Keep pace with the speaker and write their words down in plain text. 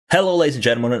Hello ladies and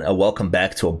gentlemen, and welcome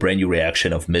back to a brand new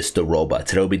reaction of Mr. Robot.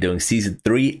 Today we'll be doing Season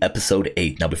 3, Episode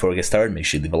 8. Now before we get started, make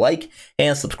sure you leave a like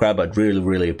and subscribe. I'd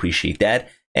really appreciate that.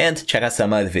 And check out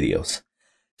some of the videos.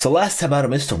 So last time out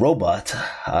of Mr. Robot,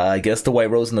 I guess the White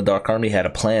Rose and the Dark Army had a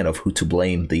plan of who to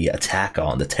blame the attack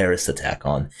on, the terrorist attack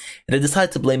on. And they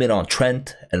decided to blame it on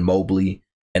Trent and Mobley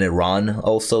and Iran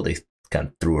also. They kind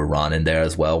of threw Iran in there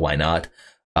as well, why not?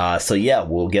 So yeah,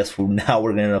 well guess now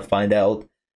we're going to find out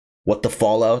what the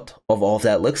fallout of all of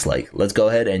that looks like. Let's go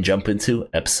ahead and jump into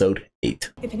episode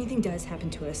 8. If anything does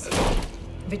happen to us,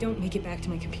 if I don't make it back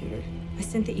to my computer, I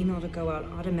sent the email to go out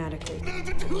automatically.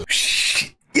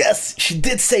 Yes, she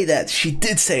did say that. She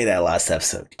did say that last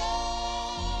episode.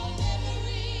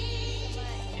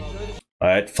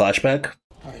 Alright, flashback.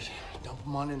 Alright, dump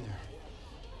them on in there.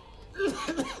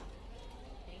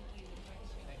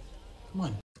 Come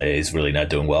on. Hey, he's really not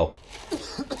doing well.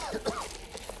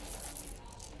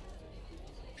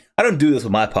 I don't do this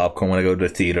with my popcorn when I go to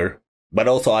the theater, but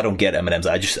also I don't get M&Ms.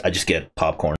 I just get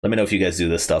popcorn. Let me know if you guys do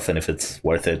this stuff and if it's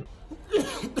worth it.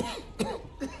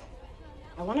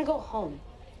 I want to go home.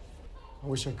 I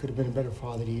wish I could have been a better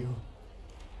father to you.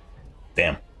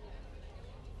 Damn.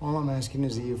 All I'm asking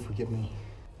is that you forgive me.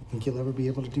 You think you'll ever be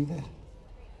able to do that?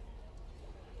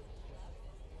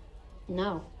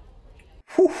 No.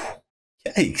 Whew.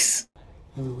 Yikes.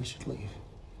 Maybe we should leave.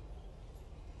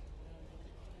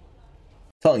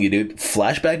 Telling you, dude,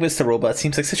 flashback Mr. Robot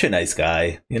seems like such a nice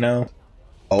guy, you know?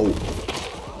 Oh.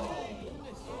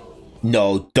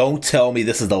 No, don't tell me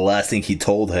this is the last thing he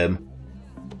told him.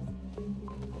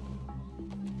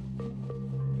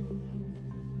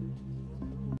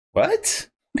 What?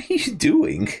 What are you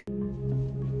doing?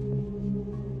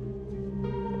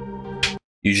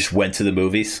 You just went to the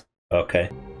movies? Okay.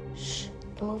 Shh,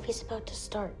 the movie's about to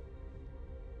start.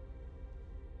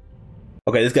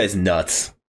 Okay, this guy's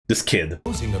nuts. This kid.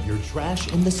 Disposing of your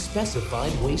trash in the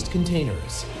specified waste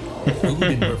containers. Food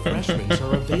and refreshments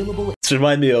are available. This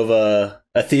reminds me of a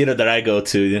theater that I go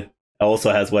to.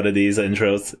 Also has one of these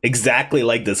intros. Exactly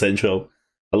like this intro.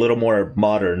 A little more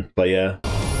modern, but yeah.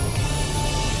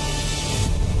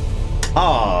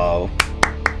 Oh,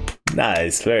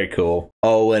 nice. Very cool.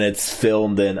 Oh, and it's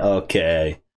filmed in...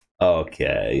 Okay.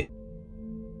 Okay.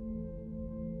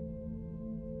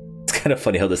 It's kind of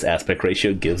funny how this aspect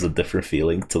ratio gives a different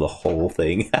feeling to the whole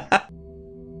thing.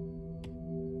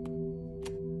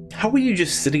 How are you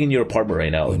just sitting in your apartment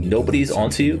right now? Nobody's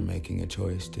onto you? You're making a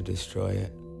choice to destroy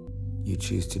it. You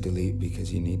choose to delete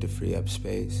because you need to free up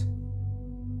space.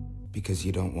 Because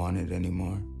you don't want it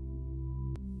anymore.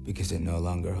 Because it no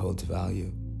longer holds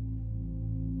value.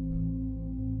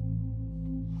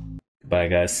 Goodbye,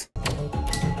 guys.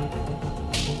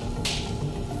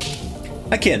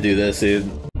 I can't do this, dude.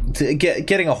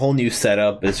 Getting a whole new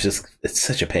setup is just, it's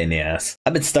such a pain in the ass.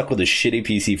 I've been stuck with a shitty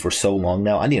PC for so long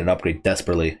now. I need an upgrade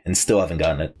desperately and still haven't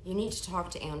gotten it. You need to talk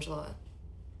to Angela.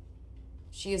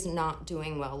 She is not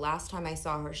doing well. Last time I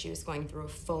saw her, she was going through a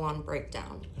full-on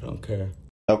breakdown. I don't care.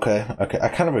 Okay. I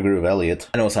kind of agree with Elliot.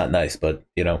 I know it's not nice, but,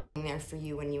 you know. I'm there for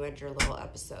you when you had your little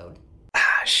episode.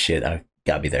 Ah, shit, I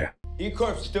gotta be there.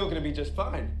 E-Corp's still gonna be just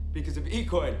fine because of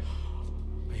E-Coin.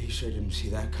 He sure didn't see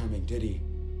that coming, did he?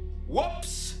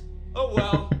 Whoops! Oh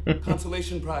well,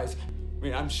 consolation prize. I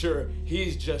mean, I'm sure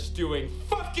he's just doing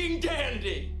fucking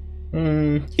dandy.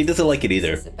 He doesn't like it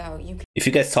either. This is about you. If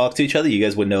you guys talk to each other, you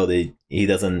guys would know that he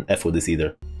doesn't F with this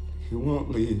either. He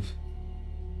won't leave.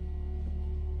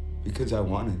 Because I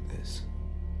wanted this.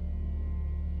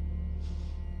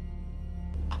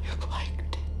 I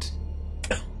liked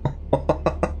it.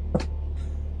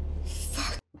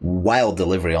 Wild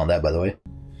delivery on that, by the way.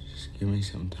 Just give me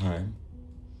some time.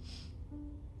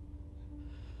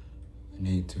 I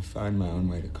need to find my own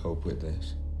way to cope with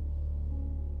this.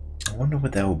 I wonder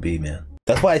what that would be, man.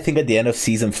 That's why I think at the end of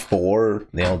season 4,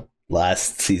 you know,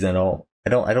 last season, I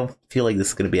don't feel like this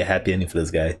is gonna be a happy ending for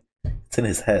this guy. It's in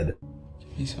his head.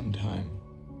 Give me some time.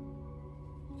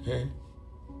 Okay?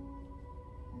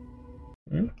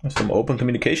 There's some open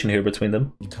communication here between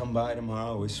them. You come by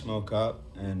tomorrow, we smoke up,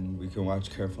 and we can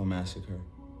watch Careful Massacre.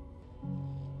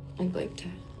 I'd like to.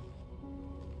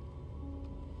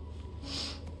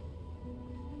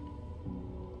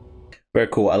 Very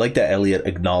cool. I like that Elliot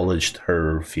acknowledged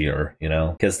her fear, you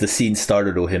know, because the scene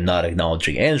started with him not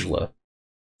acknowledging Angela,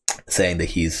 saying that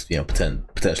he's, you know,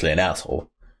 potentially an asshole.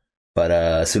 But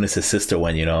as soon as his sister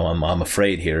went, you know, I'm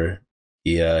afraid here,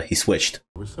 he switched.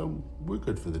 So we're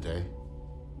good for the day.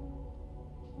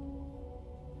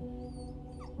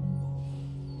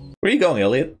 Where are you going,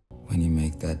 Elliot? When you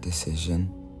make that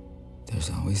decision, there's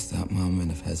always that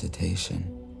moment of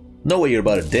hesitation. Know what you're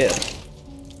about to dip.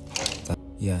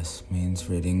 Yes means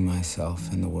ridding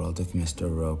myself and the world of Mr.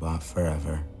 Robot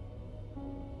forever.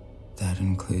 That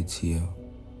includes you.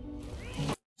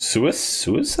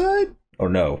 Suicide? Or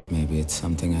no? Maybe it's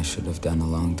something I should have done a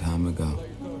long time ago.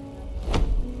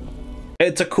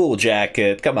 It's a cool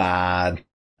jacket. Come on.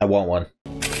 I want one.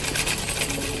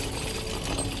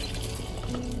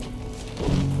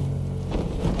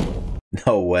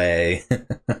 No way.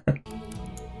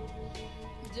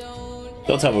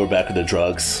 Don't tell me we're back with the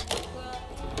drugs.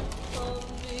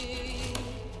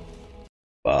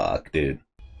 Fuck, dude.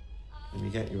 Let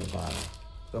me get you a bottle.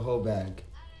 The whole bag.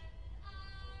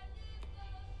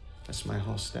 That's my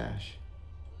whole stash.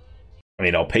 I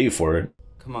mean, I'll pay you for it.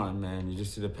 Come on, man. You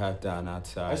just did a pat down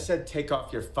outside. I said take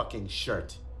off your fucking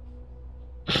shirt.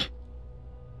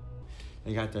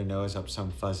 They got their nose up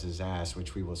some fuzz's ass,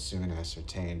 which we will soon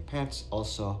ascertain. Pants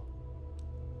also.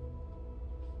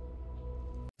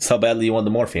 So how badly you want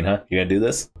the morphine, huh? You gonna do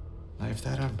this? Life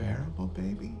that unbearable,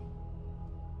 baby?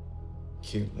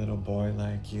 Cute little boy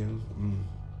like you.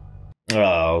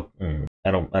 Oh, I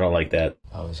don't like that.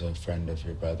 I was a friend of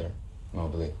your brother,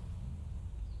 Mobley.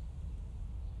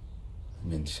 I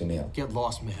mean, Sunil. Get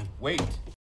lost, man. Wait.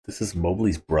 This is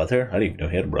Mobley's brother? I didn't even know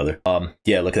he had a brother.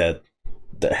 Yeah, look at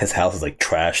that. His house is like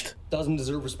trashed. Doesn't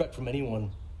deserve respect from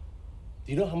anyone.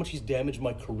 Do you know how much he's damaged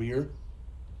my career?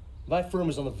 My firm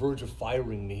is on the verge of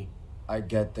firing me. I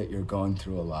get that you're going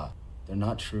through a lot. They're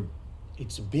not true.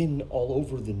 It's been all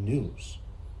over the news.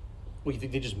 What, you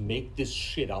think they just make this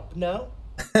shit up now?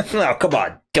 No, come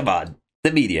on.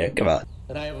 The media, come on.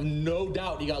 And I have no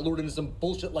doubt he got lured into some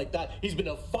bullshit like that. He's been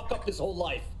a fuck up his whole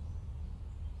life.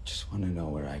 Just want to know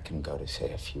where I can go to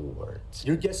say a few words.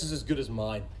 Your guess is as good as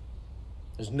mine.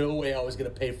 There's no way I was gonna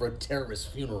pay for a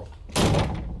terrorist funeral.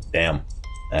 Damn,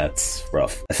 that's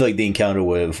rough. I feel like the encounter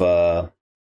with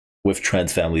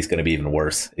Trent's family is gonna be even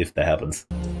worse if that happens.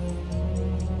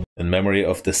 In memory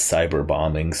of the cyber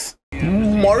bombings.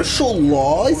 Martial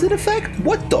law is in effect?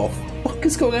 What the fuck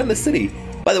is going on in the city?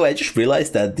 By the way, I just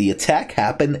realized that the attack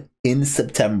happened in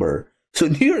September. So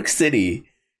New York City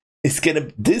is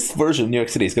this version of New York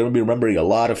City is gonna be remembering a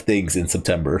lot of things in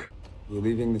September. You're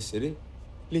leaving the city?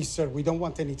 Please, sir, we don't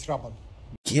want any trouble.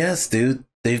 Yes, dude.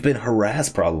 They've been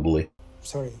harassed, probably.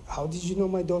 Sorry, how did you know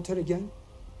my daughter again?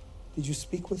 Did you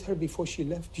speak with her before she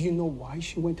left? Do you know why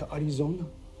she went to Arizona?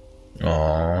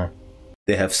 Aww.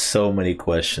 They have so many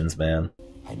questions, man.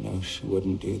 I know she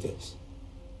wouldn't do this.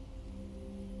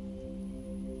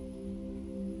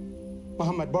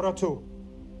 Mohammed, Baratu.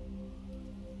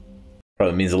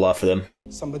 Probably means a lot for them.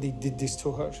 Somebody did this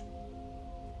to her.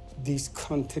 This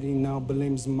country now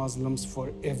blames Muslims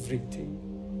for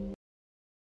everything.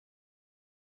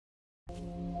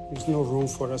 There's no room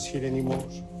for us here anymore.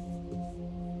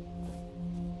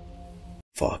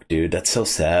 Fuck, dude, that's so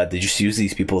sad. They just use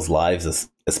these people's lives as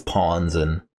pawns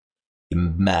in a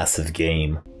massive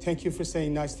game. Thank you for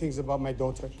saying nice things about my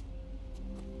daughter.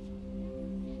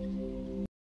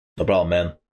 No problem,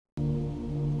 man.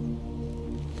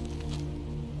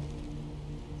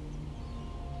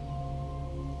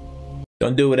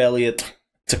 Don't do it, Elliot.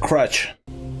 It's a crutch.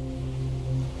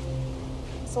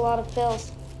 It's a lot of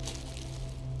pills.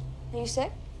 Are you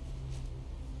sick?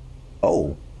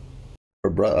 Oh. Her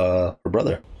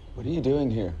brother. What are you doing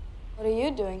here? What are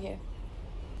you doing here?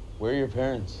 Where are your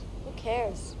parents? Who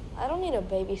cares? I don't need a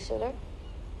babysitter.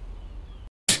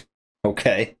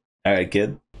 Okay. Alright,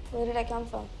 kid. Where did I come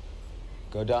from?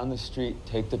 Go down the street,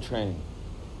 take the train.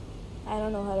 I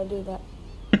don't know how to do that.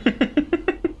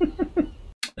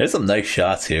 There's some nice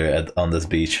shots here on this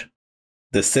beach.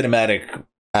 The cinematic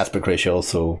aspect ratio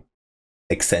also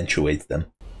accentuates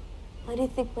them. Why do you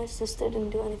think my sister didn't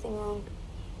do anything wrong?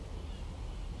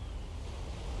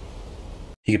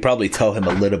 You could probably tell him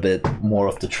a little bit more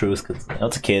of the truth because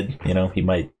it's a kid. You know, he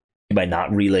might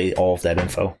not relay all of that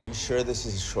info. You sure this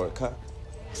is a shortcut?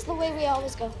 It's the way we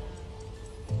always go.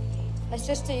 My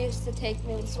sister used to take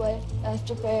me this way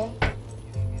after prayer.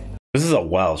 This is a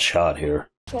wild shot here.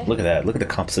 Look at that. Look at the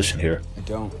composition here. I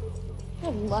don't.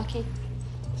 You're lucky.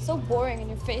 So boring and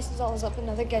your face is always up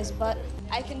another guy's butt.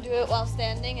 I can do it while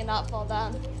standing and not fall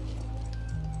down. You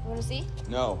wanna see?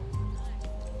 No.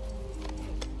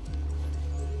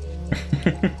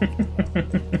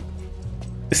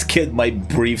 This kid might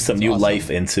breathe some new life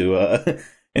into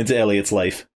Elliot's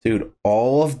life. Dude,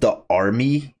 all of the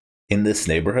army in this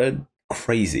neighborhood,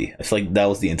 crazy. I feel like that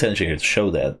was the intention here, to show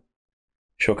that.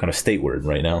 Show what kind of state we're in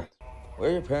right now. Where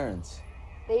are your parents?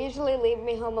 They usually leave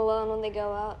me home alone when they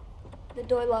go out. The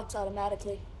door locks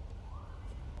automatically.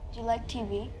 Do you like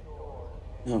TV?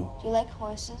 No. Do you like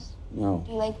horses? No.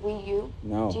 Do you like Wii U?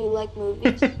 No. Do you like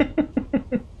movies?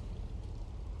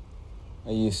 I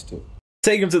used to.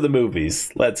 Take him to the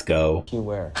movies. Let's go. You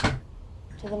where?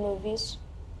 To the movies.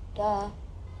 Duh.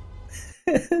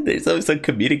 There's always some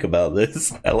comedic about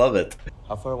this. I love it.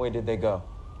 How far away did they go?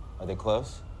 Are they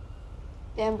close?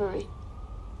 Danbury.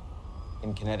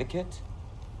 In Connecticut?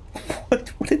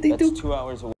 What did they do? That's 2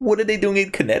 hours away. What are they doing in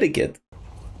Connecticut?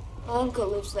 My uncle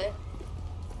lives there.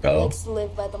 He Oh. likes to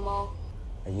live by the mall.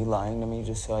 Are you lying to me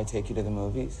just so I take you to the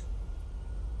movies?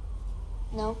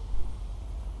 No.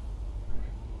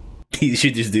 You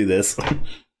should just do this. I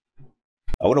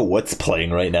wonder what's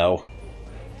playing right now.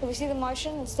 Can we see The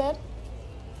Martian instead?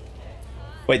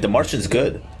 Wait, The Martian's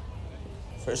good.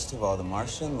 First of all, The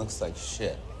Martian looks like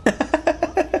shit.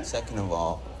 Second of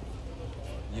all,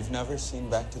 you've never seen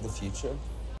Back to the Future?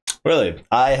 Really?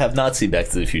 I have not seen Back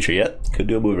to the Future yet. Could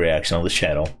do a movie reaction on this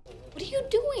channel. What are you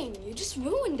doing? You just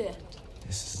ruined it.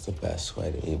 This is the best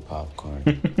way to eat popcorn.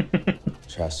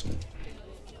 Trust me.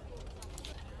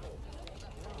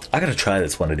 I gotta try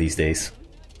this one of these days.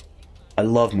 I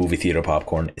love movie theater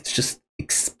popcorn. It's just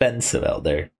expensive out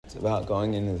there. It's about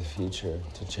going into the future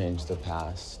to change the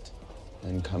past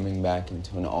and coming back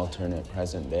into an alternate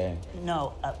present day.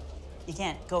 No, you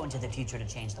can't go into the future to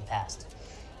change the past.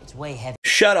 It's way heavy.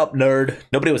 Shut up, nerd.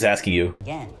 Nobody was asking you.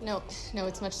 Again. No,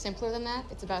 it's much simpler than that.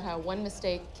 It's about how one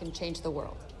mistake can change the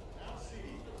world.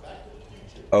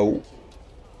 Oh.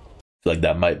 I feel like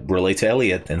that might relate to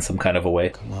Elliot in some kind of a way.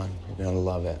 Come on, you're gonna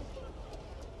love it.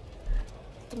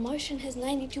 The Martian has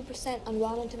 92% on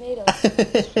Rotten Tomatoes.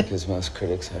 Because most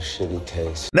critics have shitty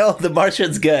taste. No, The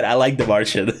Martian's good. I like The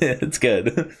Martian. It's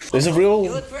good. There's a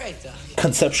real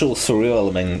conceptual surreal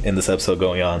element in this episode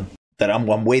going on that I'm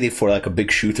waiting for, like a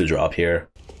big shoe to drop here.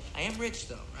 I am rich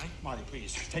though, right? Marty,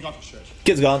 please, take off your shirt.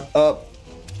 Kid's gone. Have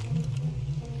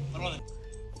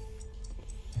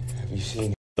you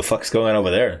seen The fuck's going on over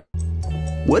there?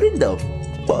 What in the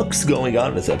fuck's going on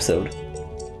in this episode?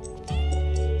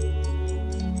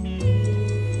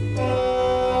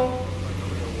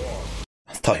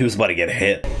 I thought he was about to get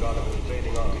hit.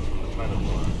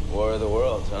 War of the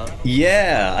Worlds, huh?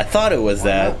 Yeah, I thought it was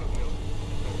that.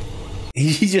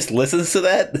 He just listens to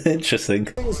that? Interesting.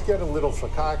 Things get a little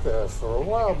fakakta for a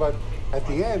while, but at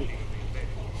the end,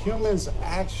 humans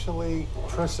actually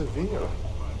persevere.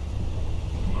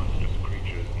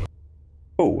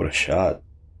 Oh, what a shot.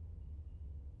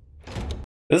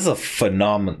 This is a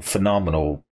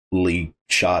phenomenally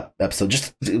shot episode.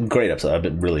 Just a great episode. I've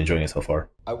been really enjoying it so far.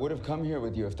 I would have come here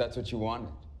with you if that's what you wanted.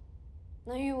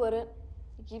 No, you wouldn't.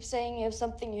 You keep saying you have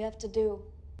something you have to do.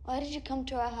 Why did you come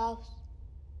to our house?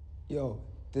 Yo,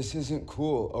 this isn't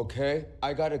cool, okay?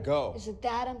 I gotta go. Is it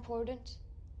that important?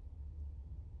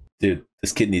 Dude,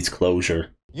 this kid needs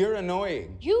closure. You're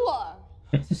annoying. You are.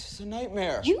 This is a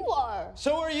nightmare. You are.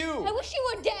 So are you. I wish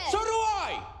you were dead. So do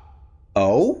I.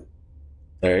 Oh?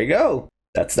 There you go.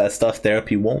 That's that stuff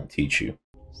therapy won't teach you.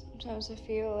 Sometimes I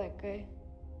feel like I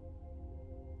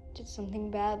did something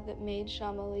bad that made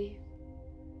Shama leave.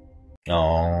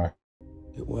 Aww.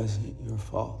 It wasn't your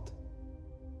fault.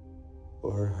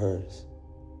 Or hers.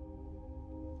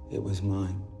 It was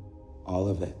mine. All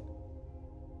of it.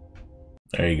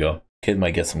 There you go. Kid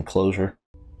might get some closure.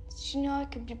 Did you know I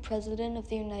could be president of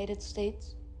the United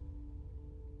States?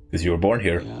 Because you were born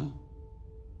here. Yeah.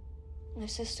 My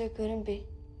sister couldn't be.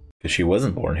 Because she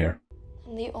wasn't born here.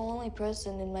 I'm the only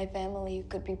person in my family who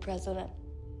could be president.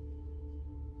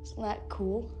 Isn't that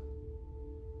cool?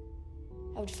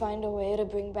 I would find a way to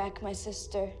bring back my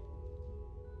sister.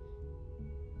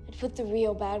 I'd put the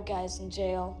real bad guys in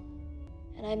jail.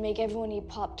 And I'd make everyone eat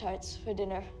Pop-Tarts for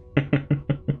dinner.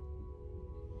 And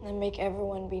I'd make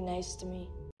everyone be nice to me.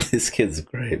 This kid's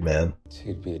great, man. So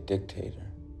you'd be a dictator.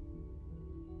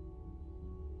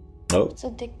 Oh. What's a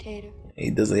dictator? He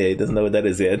doesn't know what that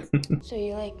is yet. So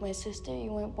you like my sister?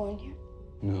 You weren't born here?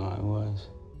 No, I was.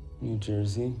 New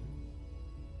Jersey.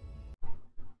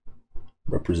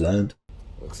 Represent.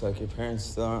 Looks like your parents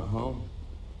still aren't home.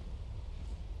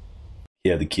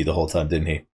 He had the key the whole time, didn't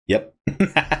he? Yep.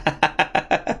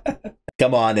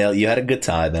 Come on, Elliot. You had a good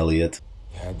time, Elliot.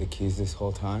 You had the keys this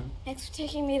whole time? Thanks for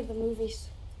taking me to the movies.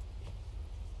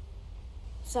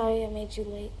 Sorry I made you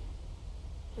late.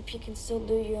 Hope you can still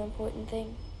do your important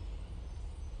thing.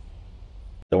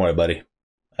 Don't worry, buddy.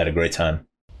 I had a great time.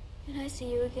 Can I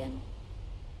see you again?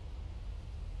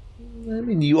 I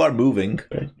mean, you are moving,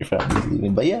 right? Your family's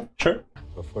leaving, but yeah, sure.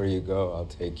 Before you go, I'll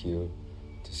take you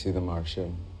to see The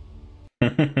Martian.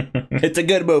 It's a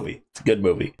good movie. It's a good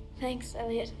movie. Thanks,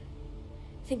 Elliot.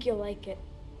 I think you'll like it.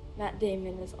 Matt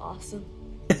Damon is awesome.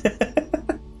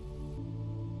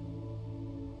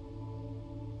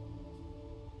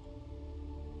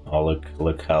 Oh,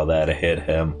 look how that hit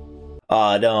him.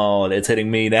 Oh no, it's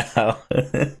hitting me now.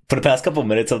 For the past couple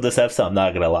minutes of this episode, I'm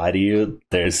not gonna lie to you,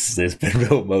 there's been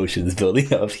real emotions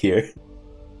building up here.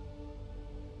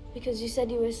 Because you said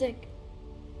you were sick.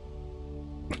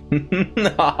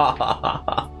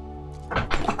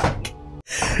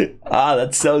 Ah,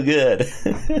 that's so good.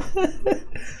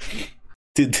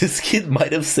 Dude, this kid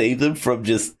might have saved him from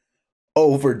just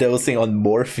overdosing on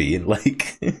morphine,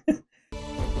 like.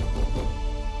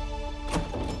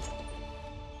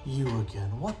 You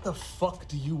again. What the fuck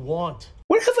do you want?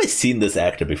 Where have I seen this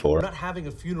actor before? We're not having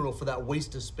a funeral for that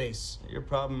waste of space. Your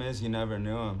problem is you never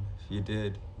knew him. If you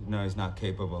did, you'd know he's not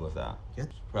capable of that. Yes.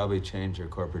 Probably change your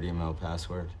corporate email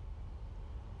password.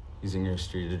 Using your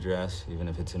street address, even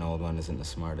if it's an old one, isn't the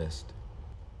smartest.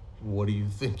 What do you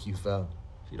think you found?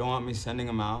 If you don't want me sending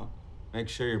him out, make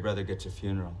sure your brother gets a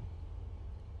funeral.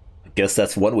 I guess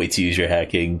that's one way to use your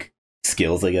hacking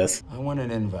skills, I guess. I want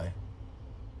an invite.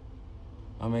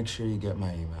 I'll make sure you get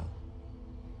my email.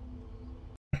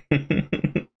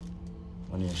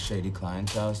 One of your shady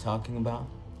clients I was talking about?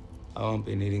 I won't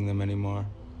be needing them anymore.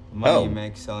 The money you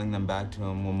make selling them back to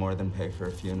him will more than pay for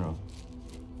a funeral.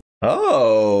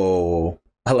 Oh,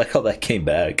 I like how that came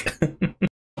back.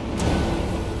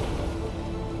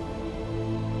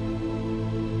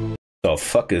 The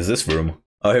fuck is this room?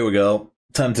 Oh, here we go.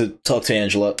 Time to talk to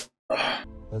Angela.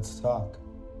 Let's talk.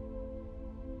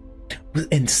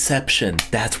 Inception.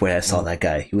 That's where I saw that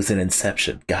guy. He was in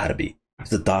Inception. Gotta be.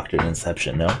 He's a doctor in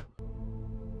Inception, no?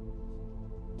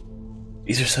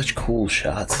 These are such cool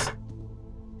shots.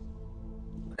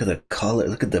 Look at the color.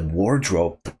 Look at the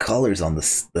wardrobe. The colors on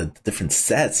the different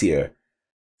sets here.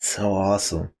 So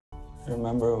awesome.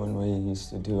 Remember when we used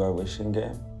to do our wishing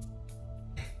game?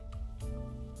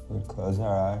 We'd close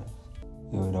our eyes.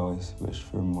 You would always wish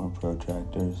for more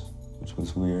protractors, which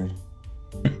was weird.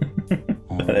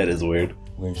 That is weird.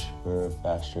 Wish for a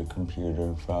faster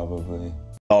computer, probably.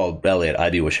 Oh, Elliot,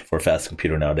 I'd be wishing for a fast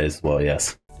computer nowadays as well,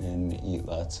 yes. And eat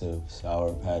lots of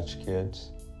Sour Patch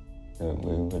Kids that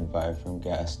we would buy from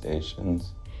gas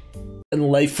stations.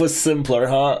 And life was simpler,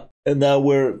 huh? And now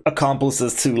we're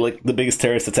accomplices to, like, the biggest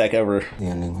terrorist attack ever. The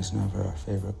ending was never our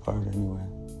favorite part anyway.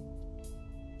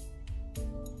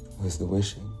 It was the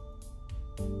wishing.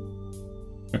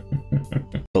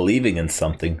 Believing in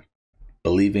something.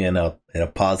 Believing in a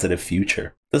positive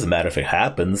future. Doesn't matter if it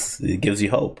happens, it gives you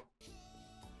hope.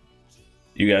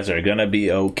 You guys are gonna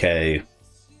be okay.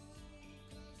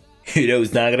 You know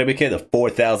who's not gonna be okay? The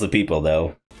 4,000 people,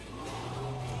 though.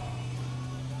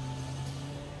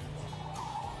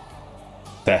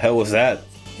 The hell was that?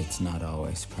 It's not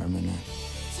always permanent.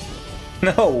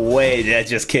 No way that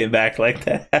just came back like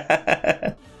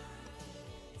that.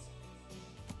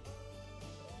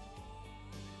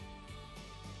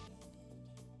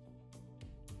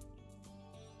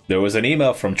 There was an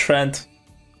email from Trent.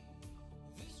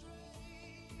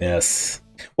 Yes.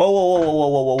 Whoa, whoa, whoa, whoa, whoa,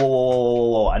 whoa, whoa, whoa, whoa,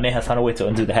 whoa. I may have found a way to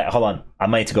undo the hack. Hold on. I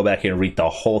might need to go back here and read the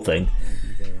whole thing.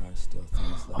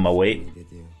 I'm gonna wait.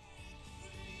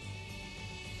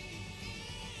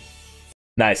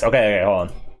 Nice. Okay, hold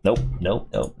on. Nope.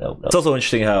 It's also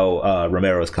interesting how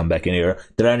Romero's come back in here.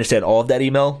 Did I understand all of that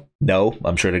email? No.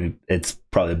 I'm sure it's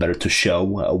probably better to show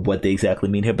what they exactly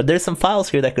mean here. But there's some files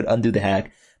here that could undo the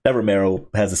hack that Romero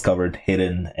has discovered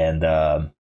hidden, and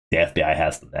the FBI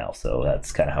has them now. So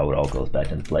that's kind of how it all goes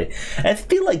back into play. And I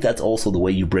feel like that's also the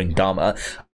way you bring Dom.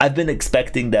 I've been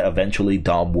expecting that eventually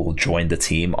Dom will join the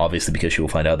team, obviously because she will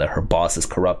find out that her boss is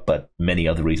corrupt, but many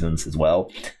other reasons as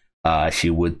well.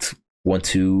 She would want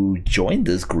to join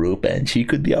this group, and she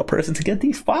could be our person to get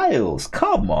these files.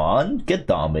 Come on, get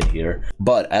Dom in here.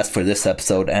 But as for this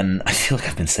episode, and I feel like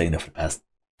I've been saying that for the past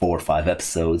 4 or 5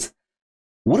 episodes,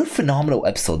 what a phenomenal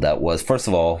episode that was. First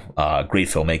of all, great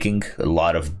filmmaking, a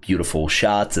lot of beautiful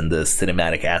shots, and the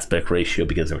cinematic aspect ratio,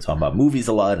 because they were talking about movies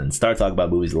a lot and start talking about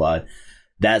movies a lot.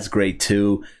 That's great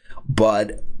too.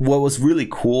 But what was really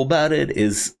cool about it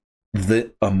is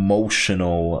the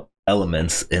emotional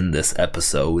elements in this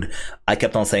episode. I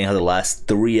kept on saying how the last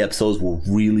 3 episodes were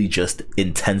really just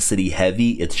intensity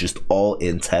heavy. It's just all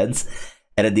intense.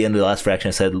 And at the end of the last fraction,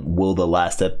 I said, will the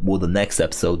next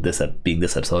episode, this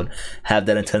episode, have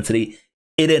that intensity?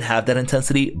 It didn't have that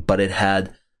intensity, but it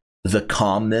had the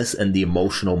calmness and the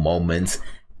emotional moments.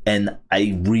 And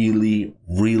I really,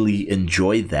 really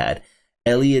enjoyed that.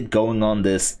 Elliot going on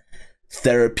this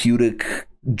therapeutic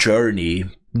journey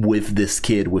with this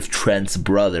kid, with Trent's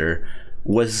brother,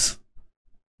 was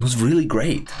really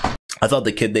great. I thought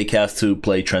the kid they cast to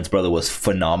play Trent's brother was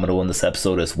phenomenal in this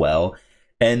episode as well.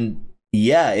 And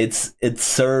yeah, it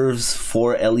serves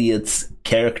for Elliot's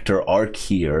character arc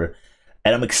here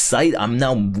And I'm excited. I'm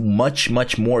now much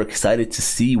more excited to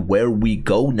see where we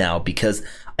go now, because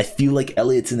I feel like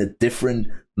Elliot's in a different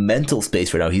mental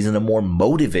space right now. He's in a more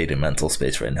motivated mental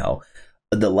space right now.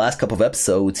 The last couple of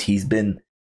episodes, he's been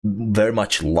very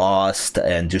much lost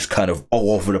and just kind of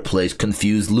all over the place,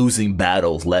 confused, losing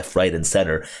battles left, right, and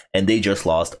center. And they just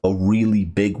lost a really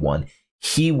big one.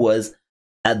 He was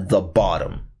at the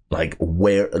bottom, like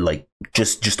where, like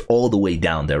just all the way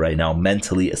down there right now,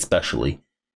 mentally especially.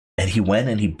 And he went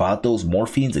and he bought those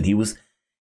morphines, and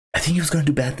I think he was going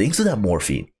to do bad things with that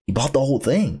morphine. He bought the whole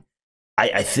thing.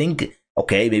 I think,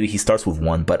 okay, maybe he starts with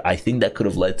one, but I think that could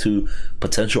have led to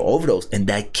potential overdose. And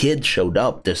that kid showed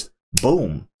up, just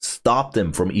boom, stopped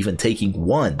him from even taking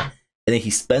one. And then he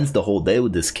spends the whole day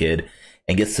with this kid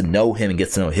and gets to know him and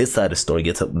gets to know his side of the story,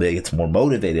 gets more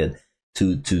motivated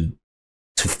to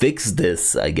fix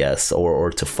this, I guess,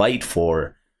 or to fight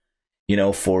for, you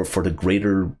know, for the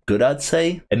greater good, I'd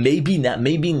say. And maybe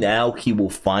now he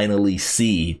will finally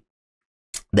see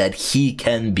that he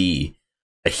can be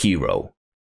a hero.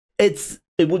 It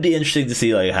would be interesting to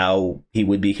see like how he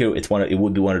would be a hero. It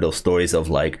would be one of those stories of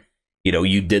like, you know,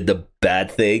 you did the bad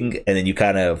thing and then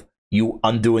you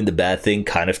undoing the bad thing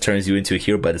kind of turns you into a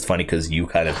hero, but it's funny because you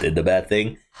kind of did the bad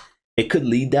thing. It could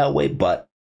lead that way, but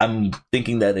I'm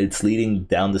thinking that it's leading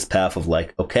down this path of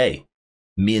like, okay,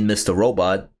 me and Mr.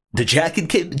 Robot, the jacket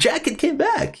came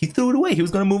back. He threw it away. He was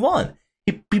going to move on.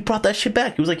 He brought that shit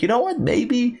back. He was like, you know what?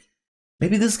 Maybe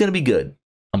this is going to be good.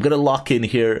 I'm going to lock in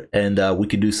here and we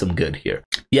could do some good here.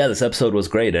 Yeah, this episode was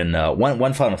great. And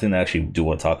one final thing that I actually do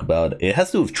want to talk about, it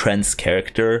has to do with Trent's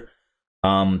character.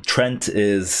 Trent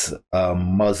is a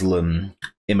Muslim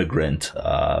immigrant,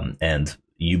 and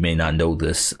you may not know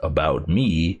this about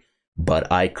me,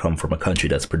 but I come from a country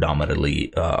that's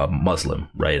predominantly Muslim,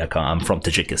 right? I'm from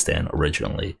Tajikistan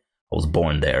originally. I was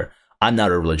born there. I'm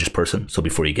not a religious person, so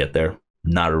before you get there,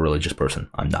 not a religious person.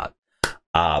 I'm not.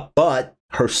 But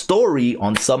her story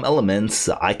on some elements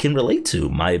I can relate to.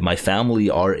 My family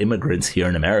are immigrants here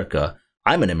in America.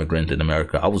 I'm an immigrant in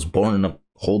America. I was born in a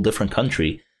whole different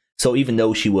country. So even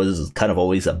though she was kind of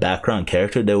always a background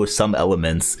character, there were some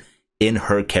elements in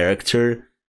her character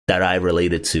that I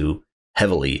related to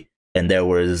heavily. And there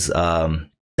was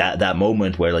that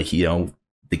moment where, like, you know,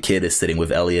 the kid is sitting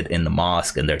with Elliot in the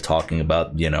mosque and they're talking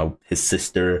about, you know, his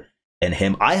sister and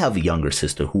him. I have a younger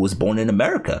sister who was born in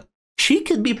America. She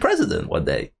could be president one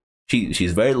day.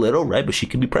 She's very little, right? But she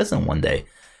could be president one day.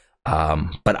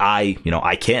 But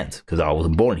I can't because I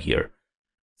wasn't born here.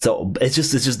 So it's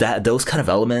just that those kind of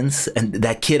elements, and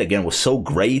that kid again was so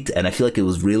great, and I feel like it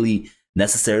was really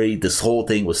necessary. This whole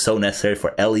thing was so necessary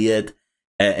for Elliot,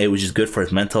 and it was just good for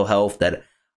his mental health that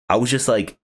I was just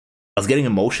like, I was getting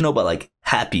emotional, but like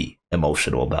happy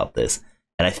emotional about this.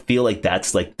 And I feel like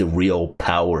that's like the real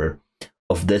power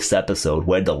of this episode,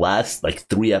 where the last like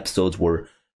 3 episodes were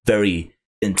very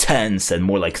intense and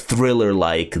more like thriller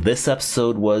like. This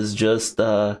episode was just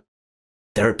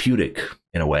therapeutic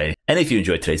in a way. And if you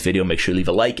enjoyed today's video, make sure to leave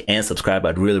a like and subscribe.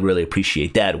 I'd really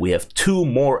appreciate that. We have 2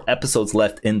 more episodes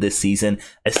left in this season,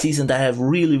 a season that I have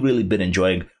really been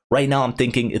enjoying. Right now I'm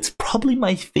thinking it's probably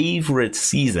my favorite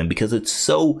season because it's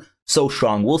so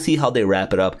strong. We'll see how they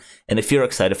wrap it up. And if you're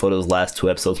excited for those last 2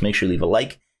 episodes, make sure to leave a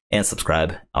like and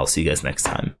subscribe. I'll see you guys next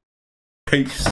time. Peace.